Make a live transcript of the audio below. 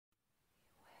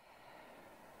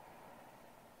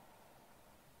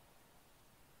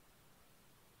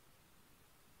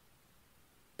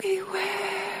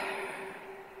Beware.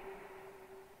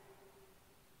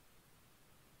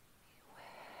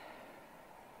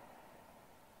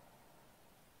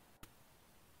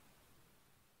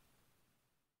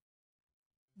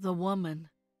 The Woman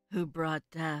Who Brought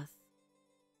Death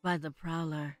by the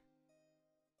Prowler.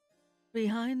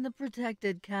 Behind the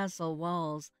protected castle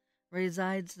walls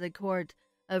resides the court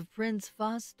of Prince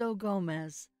Fausto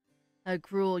Gomez, a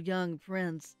cruel young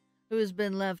prince who has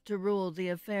been left to rule the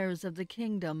affairs of the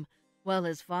kingdom while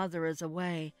his father is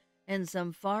away in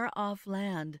some far-off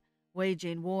land,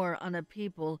 waging war on a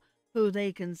people who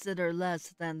they consider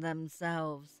less than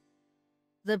themselves.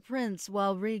 The prince,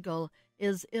 while regal,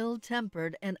 is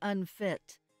ill-tempered and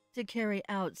unfit to carry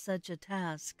out such a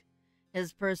task,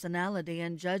 his personality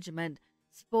and judgment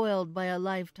spoiled by a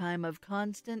lifetime of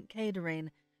constant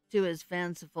catering to his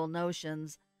fanciful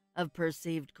notions of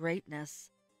perceived greatness.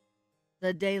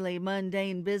 The daily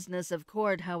mundane business of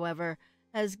court, however,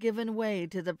 has given way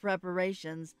to the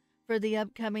preparations for the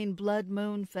upcoming Blood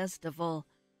Moon Festival,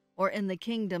 or in the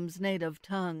kingdom's native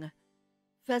tongue,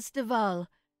 Festival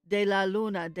de la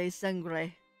Luna de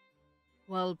Sangre.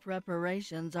 While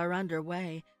preparations are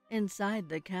underway inside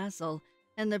the castle,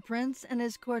 and the prince and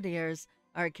his courtiers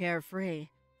are carefree,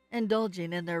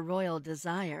 indulging in their royal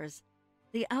desires,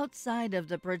 the outside of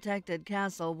the protected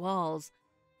castle walls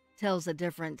tells a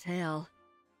different tale.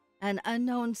 An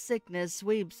unknown sickness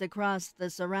sweeps across the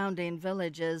surrounding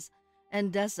villages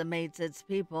and decimates its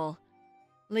people,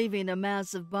 leaving a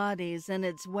mass of bodies in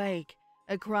its wake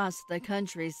across the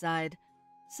countryside,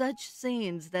 such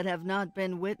scenes that have not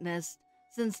been witnessed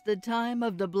since the time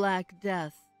of the Black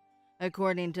Death,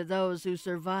 according to those who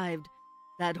survived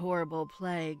that horrible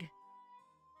plague.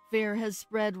 Fear has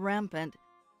spread rampant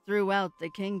throughout the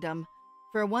kingdom,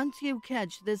 for once you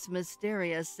catch this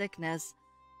mysterious sickness,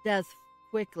 death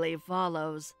quickly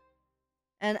follows.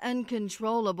 An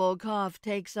uncontrollable cough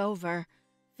takes over,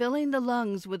 filling the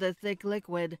lungs with a thick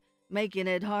liquid, making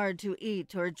it hard to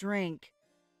eat or drink.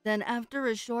 Then, after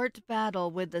a short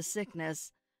battle with the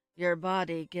sickness, your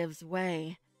body gives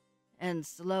way and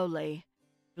slowly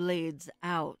bleeds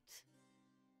out,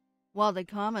 while the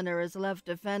commoner is left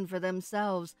to fend for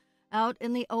themselves out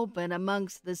in the open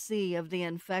amongst the sea of the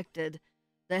infected.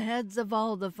 The heads of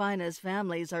all the finest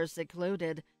families are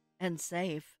secluded and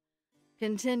safe,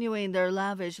 continuing their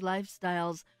lavish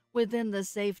lifestyles within the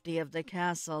safety of the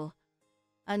castle.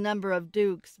 A number of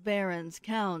dukes, barons,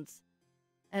 counts,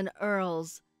 and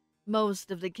earls,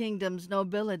 most of the kingdom's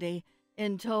nobility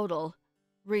in total,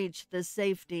 reached the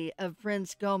safety of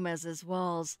Prince Gomez's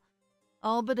walls,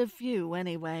 all but a few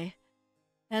anyway,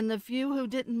 and the few who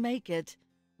didn't make it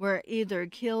were either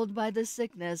killed by the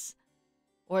sickness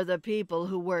or the people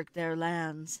who worked their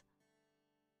lands.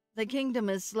 The kingdom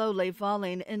is slowly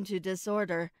falling into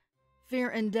disorder. Fear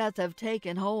and death have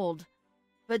taken hold,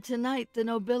 but tonight the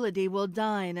nobility will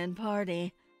dine and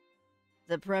party.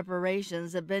 The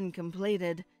preparations have been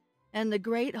completed, and the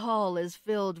great hall is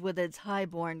filled with its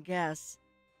high-born guests,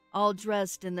 all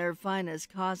dressed in their finest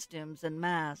costumes and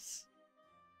masks.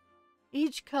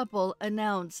 Each couple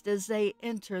announced as they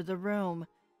enter the room,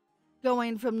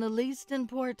 going from the least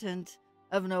important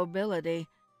of nobility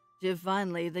to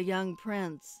finally the young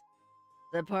prince.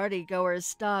 The partygoers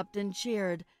stopped and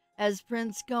cheered as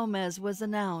Prince Gomez was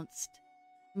announced,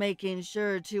 making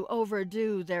sure to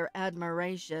overdo their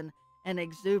admiration and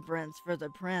exuberance for the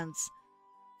prince,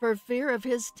 for fear of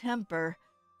his temper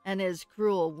and his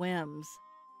cruel whims.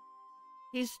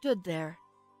 He stood there,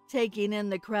 taking in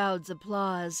the crowd's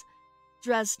applause,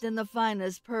 dressed in the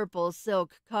finest purple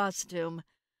silk costume,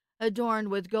 adorned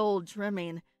with gold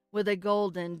trimming, with a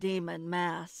golden demon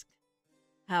mask.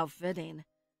 How fitting,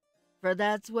 for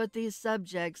that's what these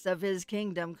subjects of his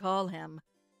kingdom call him,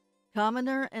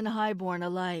 commoner and highborn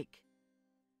alike.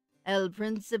 El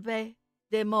Príncipe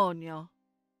Demonio,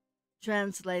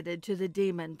 translated to the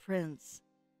demon prince.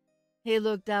 He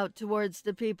looked out towards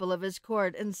the people of his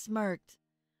court and smirked,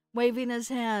 waving his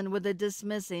hand with a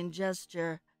dismissing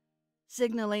gesture,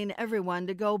 signaling everyone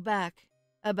to go back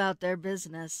about their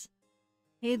business.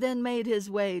 He then made his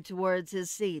way towards his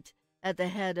seat at the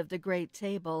head of the great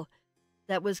table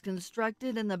that was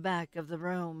constructed in the back of the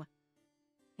room.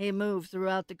 He moved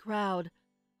throughout the crowd,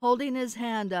 holding his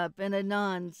hand up in a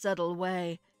non-subtle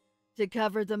way to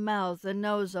cover the mouth and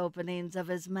nose openings of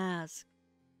his mask,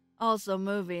 also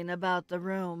moving about the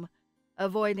room,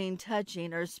 avoiding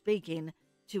touching or speaking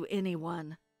to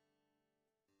anyone.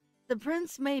 The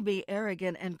prince may be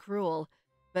arrogant and cruel,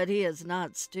 but he is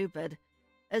not stupid,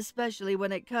 especially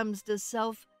when it comes to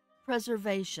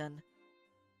self-preservation.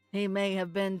 He may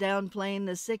have been downplaying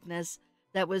the sickness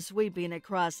that was sweeping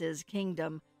across his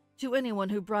kingdom to anyone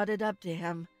who brought it up to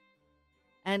him,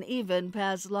 and even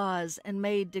passed laws and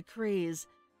made decrees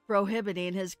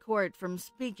prohibiting his court from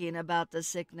speaking about the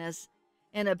sickness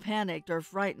in a panicked or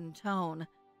frightened tone.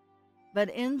 But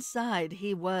inside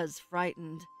he was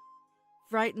frightened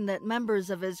that members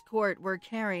of his court were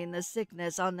carrying the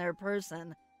sickness on their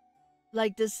person,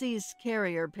 like deceased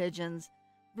carrier pigeons,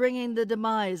 bringing the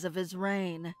demise of his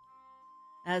reign.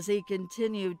 As he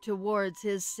continued towards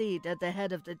his seat at the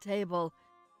head of the table,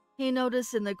 he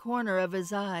noticed in the corner of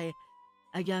his eye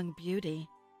a young beauty,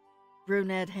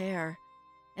 brunette hair,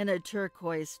 in a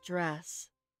turquoise dress.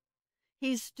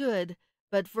 He stood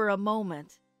but for a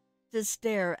moment to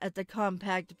stare at the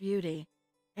compact beauty,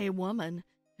 a woman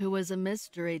who was a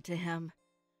mystery to him,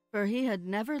 for he had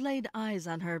never laid eyes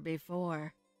on her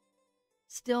before.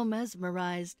 Still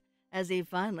mesmerized, as he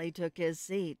finally took his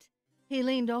seat, he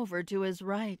leaned over to his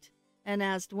right and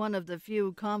asked one of the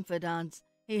few confidants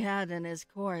he had in his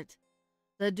court,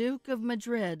 the Duke of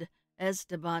Madrid,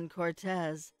 Esteban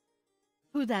Cortez,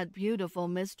 who that beautiful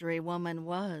mystery woman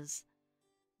was.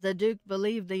 The Duke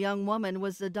believed the young woman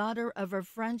was the daughter of a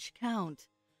French count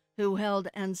who held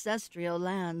ancestral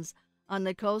lands on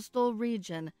the coastal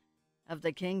region of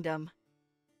the kingdom.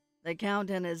 The count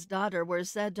and his daughter were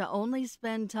said to only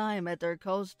spend time at their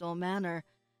coastal manor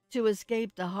to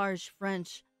escape the harsh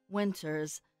French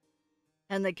winters,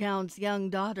 and the count's young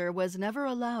daughter was never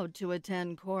allowed to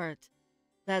attend court.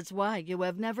 That's why you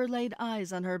have never laid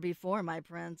eyes on her before, my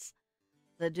prince,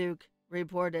 the Duke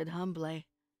reported humbly.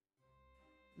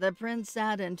 The prince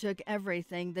sat and took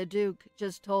everything the Duke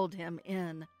just told him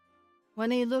in.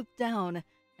 When he looked down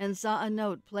and saw a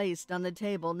note placed on the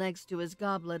table next to his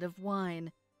goblet of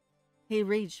wine, he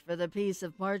reached for the piece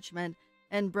of parchment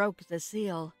and broke the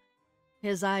seal.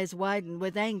 His eyes widened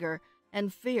with anger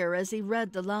and fear as he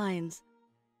read the lines.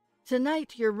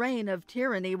 "Tonight your reign of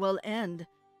tyranny will end.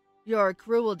 Your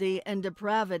cruelty and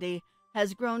depravity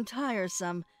has grown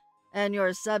tiresome, and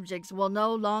your subjects will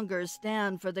no longer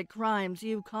stand for the crimes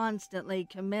you constantly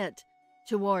commit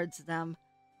towards them.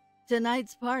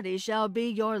 Tonight's party shall be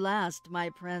your last, my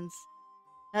prince.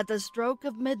 At the stroke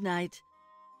of midnight,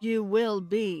 you will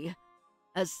be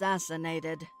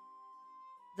assassinated."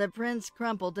 The prince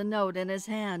crumpled the note in his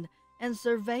hand and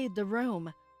surveyed the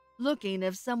room, looking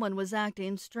if someone was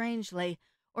acting strangely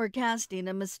or casting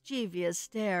a mischievous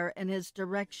stare in his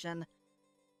direction.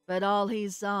 But all he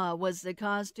saw was the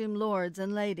costumed lords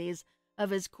and ladies of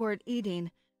his court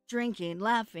eating, drinking,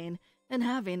 laughing, and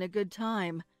having a good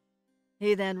time.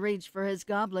 He then reached for his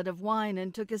goblet of wine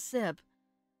and took a sip,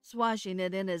 swashing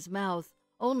it in his mouth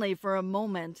only for a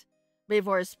moment,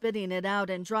 before spitting it out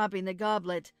and dropping the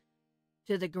goblet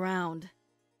to the ground.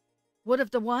 What if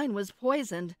the wine was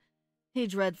poisoned? He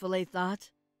dreadfully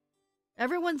thought.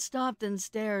 Everyone stopped and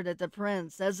stared at the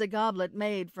prince as the goblet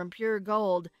made from pure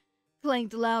gold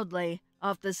clanked loudly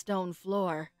off the stone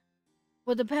floor.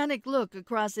 With a panicked look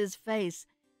across his face,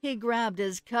 he grabbed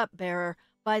his cupbearer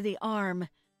by the arm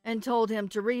and told him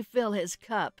to refill his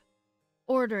cup,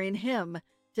 ordering him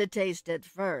to taste it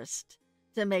first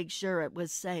to make sure it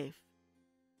was safe.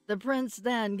 The prince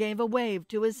then gave a wave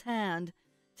to his hand,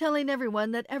 telling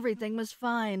everyone that everything was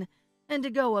fine and to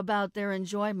go about their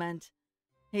enjoyment.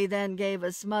 He then gave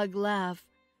a smug laugh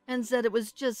and said it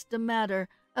was just a matter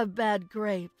of bad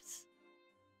grapes.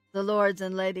 The lords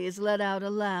and ladies let out a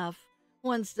laugh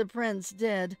once the prince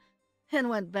did and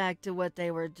went back to what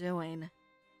they were doing.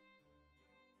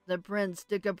 The prince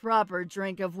took a proper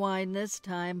drink of wine this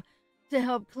time to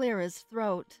help clear his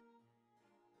throat,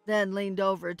 then leaned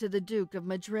over to the Duke of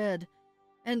Madrid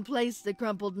and placed the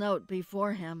crumpled note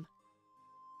before him.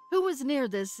 "Who was near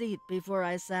this seat before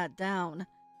I sat down?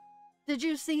 Did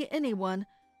you see anyone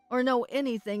or know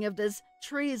anything of this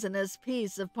treasonous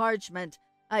piece of parchment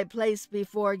I placed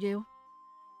before you?"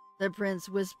 the prince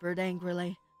whispered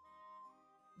angrily.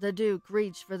 The Duke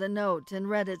reached for the note and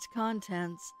read its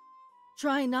contents,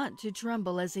 trying not to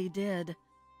tremble as he did.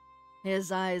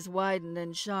 His eyes widened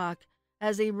in shock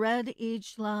as he read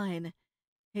each line.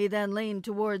 He then leaned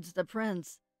towards the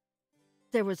prince.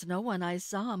 "There was no one I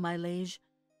saw, my liege.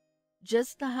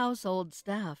 Just the household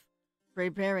staff,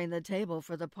 preparing the table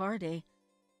for the party.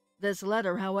 This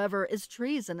letter, however, is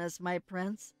treasonous, my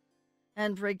prince,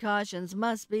 and precautions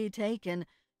must be taken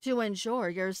to ensure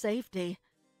your safety,"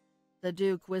 the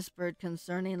Duke whispered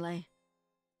concerningly.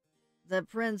 The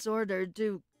prince ordered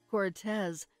Duke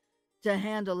Cortez to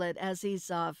handle it as he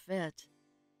saw fit,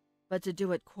 but to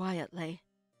do it quietly.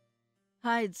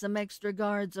 "Hide some extra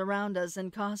guards around us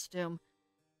in costume,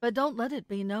 but don't let it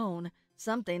be known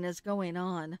something is going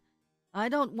on. I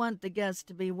don't want the guests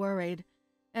to be worried,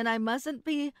 and I mustn't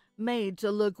be made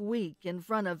to look weak in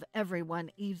front of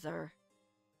everyone either."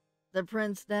 The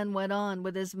prince then went on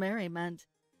with his merriment,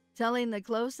 telling the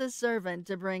closest servant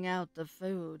to bring out the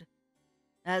food.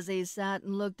 As he sat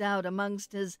and looked out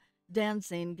amongst his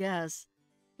dancing guests,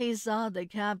 he saw the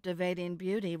captivating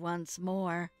beauty once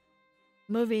more,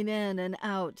 moving in and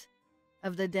out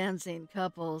of the dancing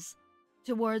couples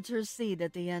towards her seat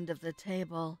at the end of the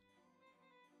table.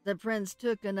 The prince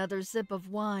took another sip of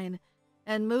wine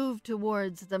and moved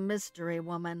towards the mystery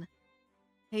woman.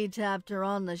 He tapped her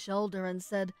on the shoulder and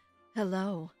said,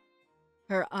 "Hello."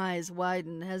 Her eyes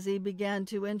widened as he began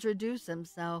to introduce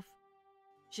himself.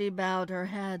 She bowed her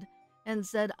head and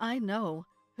said, "I know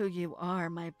who you are,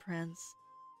 my prince."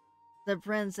 The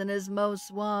prince, in his most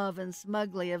suave and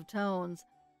smugly of tones,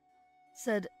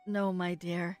 said, "No, my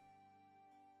dear.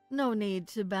 No need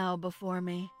to bow before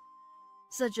me.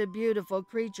 Such a beautiful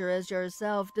creature as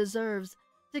yourself deserves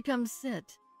to come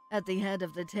sit at the head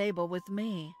of the table with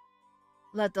me.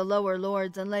 Let the lower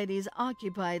lords and ladies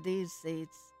occupy these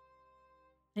seats."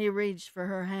 He reached for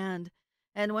her hand,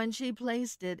 and when she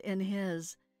placed it in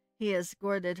his, he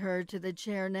escorted her to the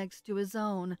chair next to his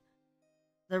own.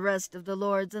 The rest of the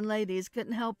lords and ladies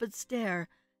couldn't help but stare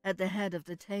at the head of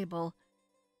the table,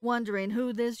 wondering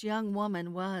who this young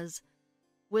woman was.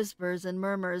 Whispers and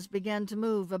murmurs began to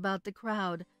move about the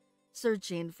crowd,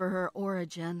 searching for her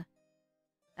origin.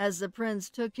 As the prince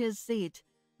took his seat,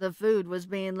 the food was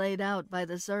being laid out by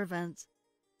the servants.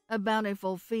 A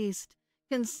bountiful feast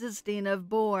consisting of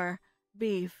boar,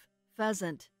 beef,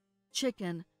 pheasant,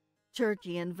 chicken,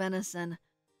 turkey, and venison,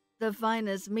 the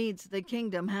finest meats the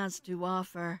kingdom has to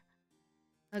offer,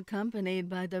 accompanied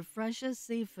by the freshest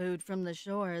seafood from the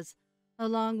shores,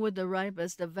 along with the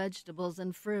ripest of vegetables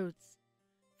and fruits,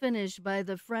 finished by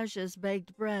the freshest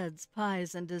baked breads,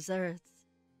 pies, and desserts.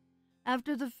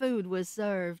 After the food was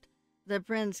served, the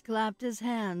prince clapped his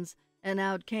hands, and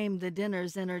out came the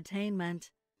dinner's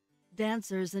entertainment.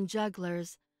 Dancers and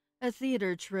jugglers, a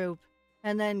theater troupe,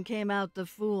 and then came out the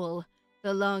fool,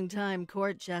 the long-time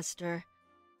court jester.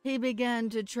 He began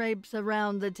to traipse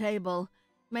around the table,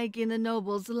 making the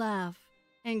nobles laugh,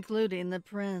 including the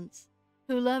prince,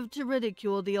 who loved to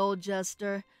ridicule the old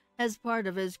jester as part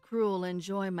of his cruel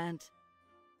enjoyment.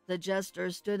 The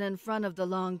jester stood in front of the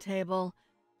long table,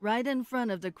 right in front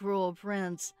of the cruel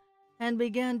prince, and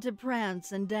began to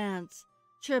prance and dance,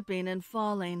 tripping and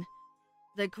falling.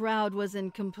 The crowd was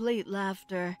in complete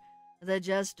laughter. The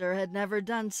jester had never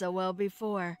done so well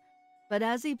before, but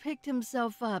as he picked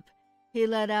himself up, he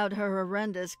let out a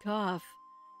horrendous cough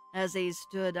as he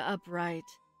stood upright.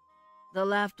 The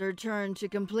laughter turned to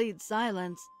complete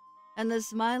silence, and the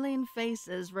smiling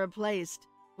faces replaced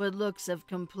with looks of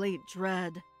complete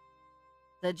dread.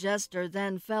 The jester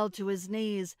then fell to his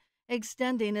knees,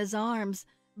 extending his arms,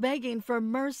 begging for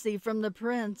mercy from the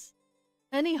prince.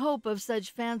 Any hope of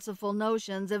such fanciful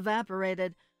notions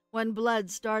evaporated when blood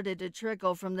started to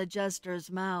trickle from the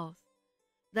jester's mouth.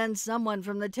 Then someone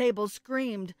from the table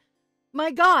screamed,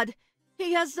 "My God!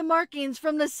 He has the markings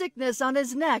from the sickness on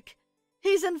his neck!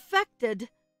 He's infected!"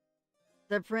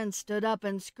 The prince stood up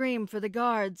and screamed for the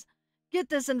guards. "Get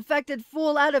this infected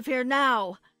fool out of here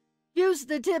now! Use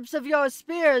the tips of your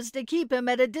spears to keep him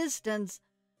at a distance.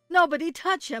 Nobody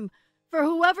touch him, for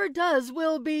whoever does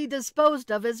will be disposed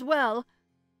of as well,"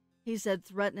 he said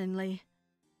threateningly.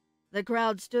 The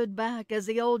crowd stood back as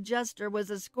the old jester was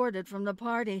escorted from the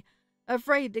party,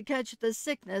 afraid to catch the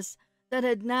sickness that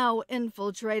had now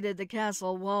infiltrated the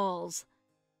castle walls.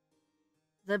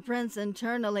 The prince,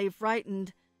 internally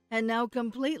frightened and now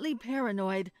completely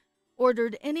paranoid,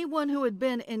 ordered anyone who had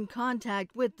been in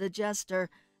contact with the jester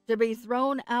to be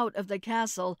thrown out of the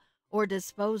castle or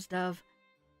disposed of.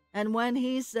 And when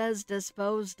he says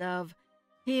disposed of,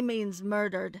 he means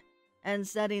murdered and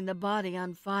setting the body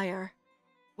on fire,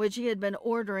 which he had been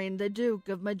ordering the Duke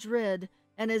of Madrid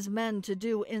and his men to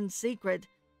do in secret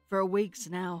for weeks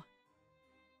now.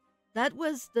 That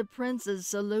was the prince's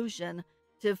solution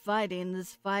to fighting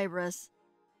this virus.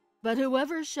 But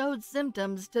whoever showed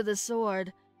symptoms to the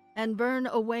sword and burn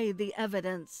away the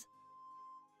evidence.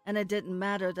 And it didn't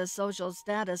matter the social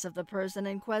status of the person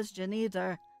in question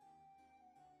either.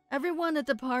 Everyone at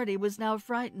the party was now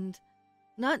frightened,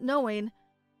 not knowing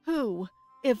who,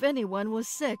 if anyone, was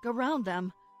sick around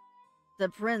them. The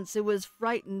prince, who was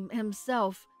frightened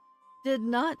himself, did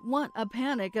not want a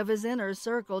panic of his inner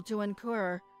circle to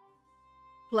incur.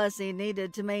 Plus, he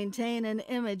needed to maintain an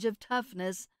image of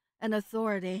toughness and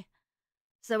authority.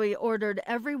 So he ordered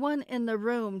everyone in the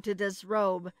room to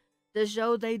disrobe to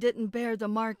show they didn't bear the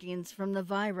markings from the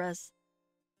virus.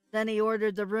 Then he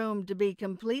ordered the room to be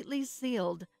completely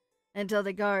sealed until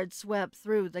the guards swept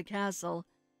through the castle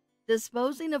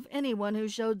disposing of anyone who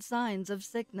showed signs of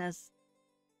sickness.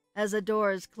 As the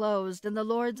doors closed and the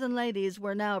lords and ladies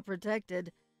were now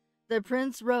protected, the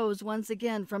prince rose once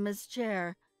again from his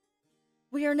chair.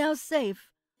 "We are now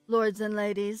safe, lords and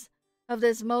ladies, of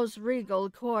this most regal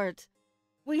court.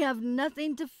 We have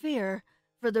nothing to fear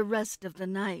for the rest of the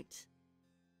night.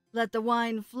 Let the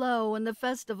wine flow and the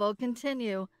festival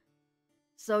continue.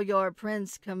 So your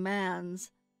prince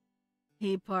commands."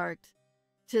 He barked,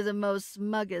 to the most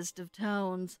smuggest of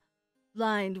tones,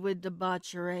 lined with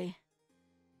debauchery.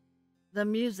 The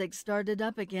music started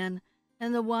up again,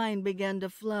 and the wine began to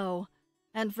flow,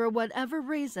 and for whatever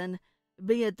reason,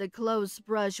 be it the close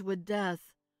brush with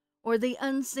death, or the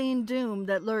unseen doom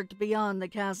that lurked beyond the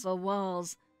castle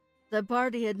walls, the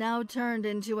party had now turned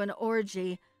into an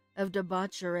orgy of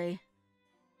debauchery.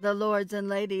 The lords and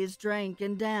ladies drank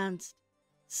and danced,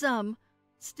 some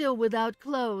still without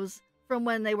clothes from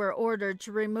when they were ordered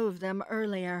to remove them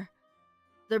earlier.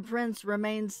 The prince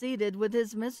remained seated with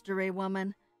his mystery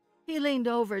woman. He leaned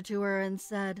over to her and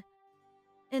said,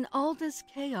 "In all this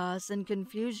chaos and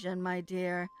confusion, my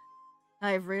dear,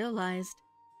 I've realized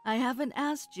I haven't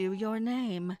asked you your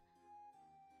name."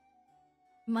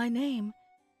 "My name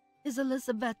is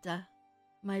Elisabetta,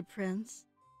 my prince.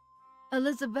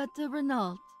 Elisabetta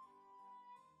Renault,"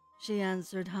 she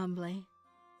answered humbly.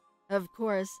 "Of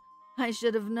course, I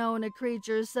should have known a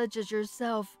creature such as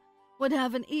yourself would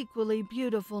have an equally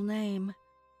beautiful name."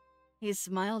 He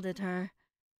smiled at her,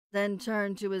 then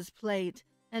turned to his plate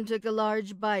and took a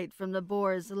large bite from the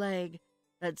boar's leg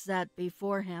that sat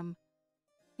before him.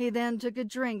 He then took a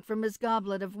drink from his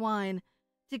goblet of wine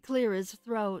to clear his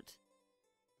throat,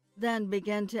 then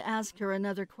began to ask her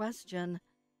another question.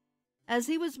 As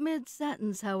he was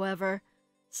mid-sentence, however,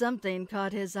 something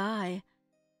caught his eye.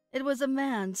 It was a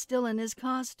man still in his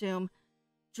costume,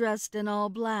 dressed in all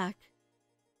black,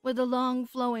 with a long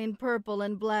flowing purple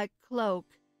and black cloak,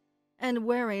 and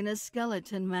wearing a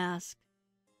skeleton mask.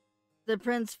 The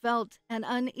prince felt an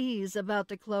unease about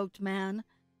the cloaked man,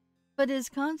 but his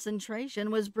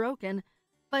concentration was broken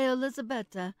by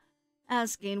Elisabetta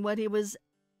asking what he was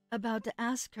about to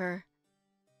ask her.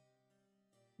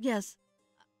 "Yes,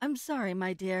 I'm sorry,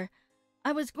 my dear.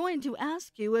 I was going to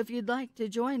ask you if you'd like to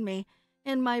join me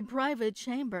in my private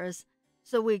chambers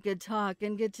so we could talk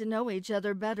and get to know each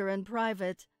other better in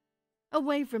private,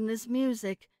 away from this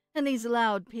music and these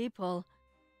loud people,"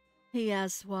 he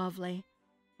asked suavely,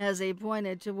 as he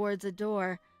pointed towards a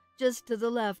door just to the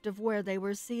left of where they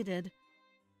were seated.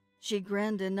 She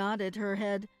grinned and nodded her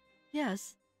head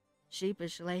yes,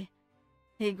 sheepishly.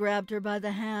 He grabbed her by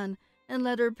the hand and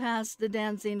led her past the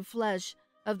dancing flesh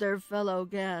of their fellow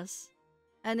guests,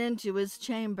 and into his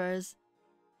chambers.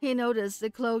 He noticed the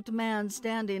cloaked man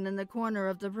standing in the corner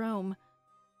of the room,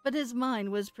 but his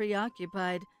mind was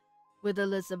preoccupied with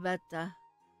Elisabetta.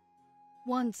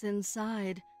 Once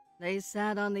inside, they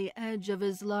sat on the edge of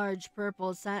his large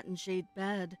purple satin sheet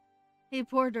bed. He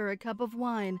poured her a cup of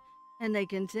wine, and they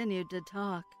continued to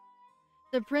talk.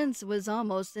 The prince was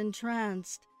almost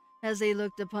entranced as he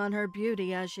looked upon her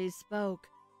beauty as she spoke,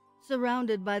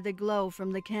 surrounded by the glow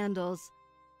from the candles.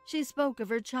 She spoke of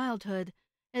her childhood,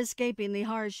 escaping the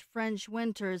harsh French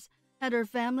winters at her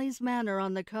family's manor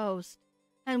on the coast,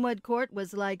 and what court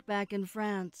was like back in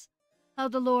France, how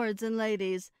the lords and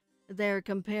ladies there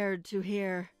compared to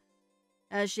here.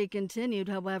 As she continued,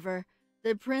 however,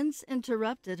 the prince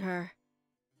interrupted her.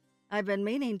 "I've been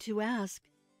meaning to ask,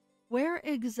 where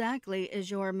exactly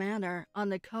is your manor on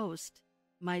the coast,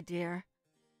 my dear?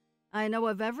 I know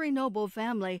of every noble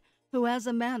family who has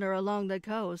a manor along the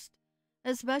coast,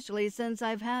 especially since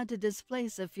I've had to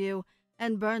displace a few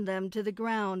and burn them to the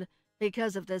ground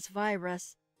because of this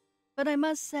virus. But I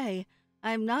must say,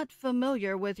 I'm not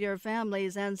familiar with your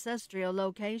family's ancestral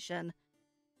location,"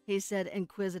 he said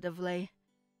inquisitively.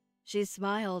 She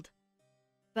smiled.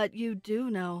 "But you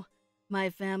do know my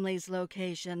family's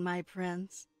location, my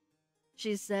prince,"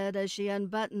 she said as she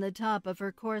unbuttoned the top of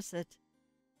her corset.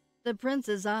 The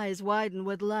prince's eyes widened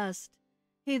with lust.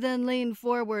 He then leaned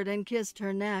forward and kissed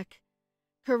her neck,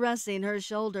 caressing her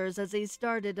shoulders as he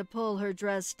started to pull her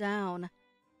dress down.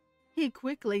 He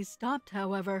quickly stopped,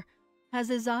 however, as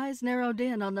his eyes narrowed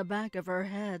in on the back of her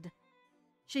head.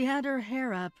 She had her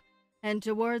hair up, and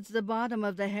towards the bottom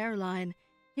of the hairline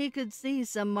he could see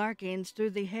some markings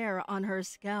through the hair on her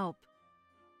scalp.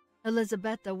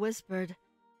 Elisabetta whispered,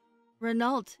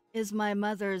 "Renault is my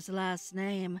mother's last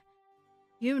name.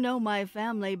 You know my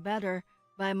family better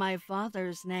by my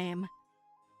father's name,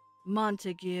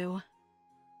 Montague."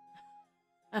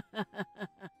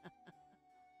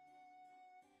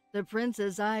 The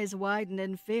prince's eyes widened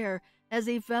in fear as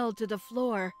he fell to the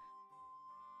floor.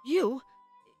 You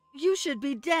You should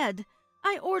be dead.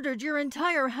 I ordered your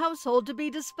entire household to be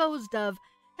disposed of,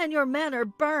 and your manor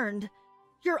burned.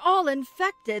 You're all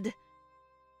infected,"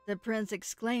 the prince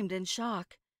exclaimed in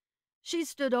shock. She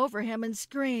stood over him and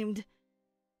screamed,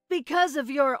 "Because of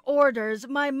your orders,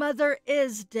 my mother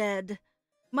is dead.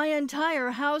 My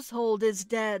entire household is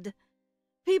dead.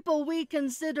 People we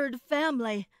considered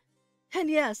family. And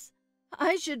yes,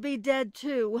 I should be dead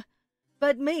too.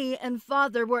 But me and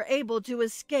father were able to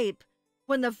escape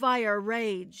when the fire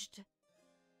raged."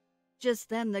 Just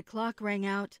then the clock rang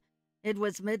out. It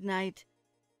was midnight.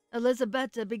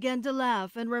 Elisabetta began to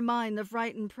laugh and remind the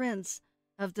frightened prince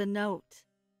of the note.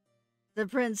 The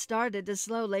prince started to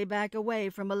slowly back away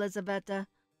from Elisabetta,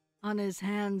 on his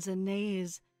hands and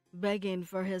knees, begging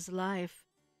for his life.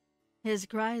 His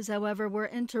cries, however, were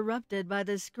interrupted by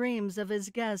the screams of his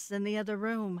guests in the other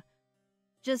room.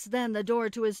 Just then the door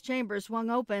to his chamber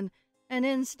swung open, and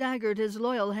in staggered his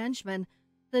loyal henchman,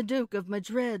 the Duke of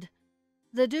Madrid.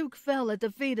 The Duke fell at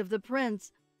the feet of the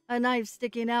prince, a knife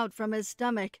sticking out from his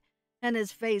stomach, and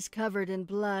his face covered in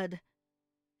blood.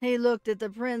 He looked at the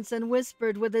prince and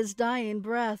whispered with his dying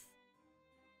breath,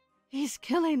 "He's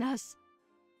killing us!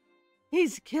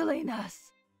 He's killing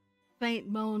us!" Faint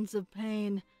moans of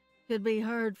pain could be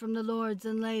heard from the lords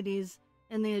and ladies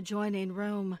in the adjoining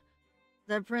room.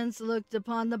 The prince looked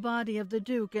upon the body of the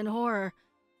Duke in horror,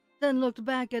 then looked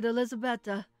back at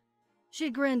Elisabetta. She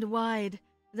grinned wide,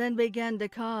 then began to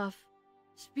cough,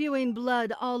 spewing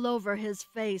blood all over his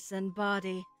face and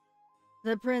body.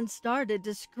 The prince started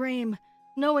to scream,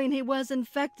 knowing he was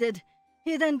infected.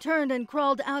 He then turned and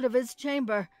crawled out of his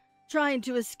chamber, trying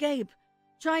to escape,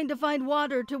 trying to find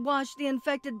water to wash the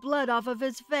infected blood off of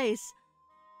his face.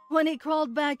 When he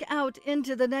crawled back out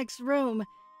into the next room,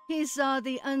 he saw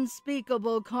the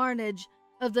unspeakable carnage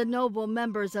of the noble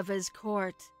members of his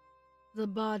court. The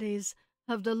bodies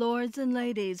of the lords and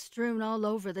ladies strewn all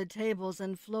over the tables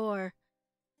and floor.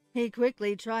 He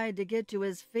quickly tried to get to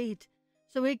his feet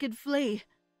so he could flee,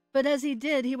 but as he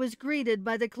did, he was greeted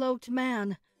by the cloaked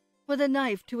man with a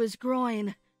knife to his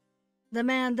groin. The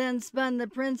man then spun the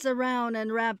prince around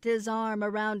and wrapped his arm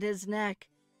around his neck,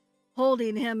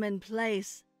 holding him in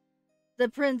place. The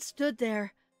prince stood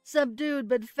there, subdued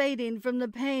but fading from the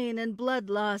pain and blood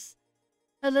loss.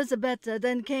 Elisabetta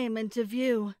then came into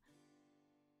view.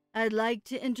 "I'd like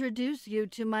to introduce you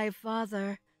to my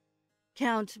father,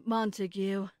 Count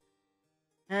Montague."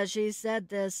 As she said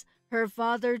this, her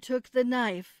father took the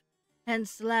knife and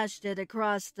slashed it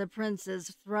across the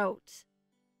prince's throat.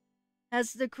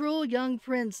 As the cruel young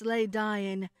prince lay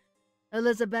dying,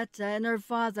 Elisabetta and her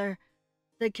father,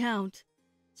 the count,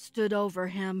 stood over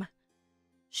him.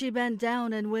 She bent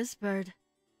down and whispered,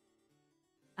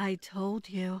 "I told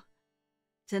you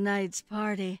tonight's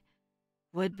party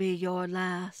would be your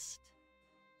last.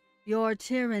 Your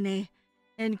tyranny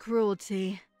and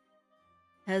cruelty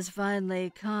has finally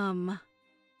come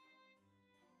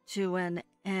to an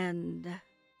end."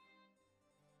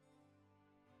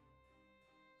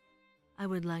 I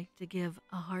would like to give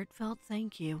a heartfelt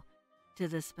thank you to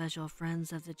the special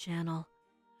friends of the channel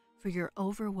for your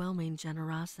overwhelming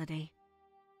generosity.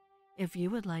 If you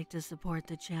would like to support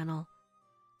the channel,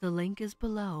 the link is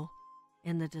below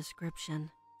in the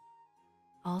description.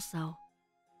 Also,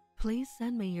 please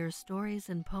send me your stories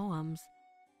and poems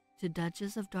to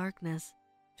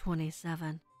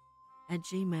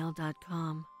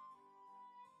duchessofdarkness27@gmail.com.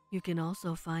 You can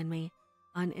also find me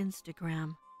on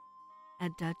Instagram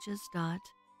at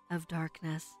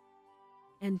duchess.ofdarkness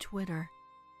and Twitter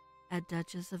at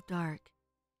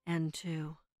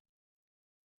duchessofdarkn2.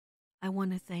 I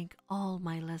want to thank all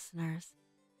my listeners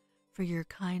for your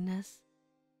kindness,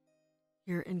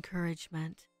 your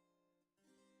encouragement,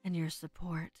 and your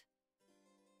support.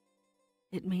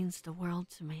 It means the world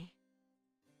to me.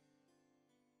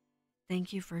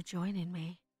 Thank you for joining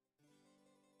me.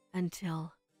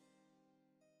 Until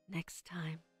next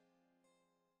time.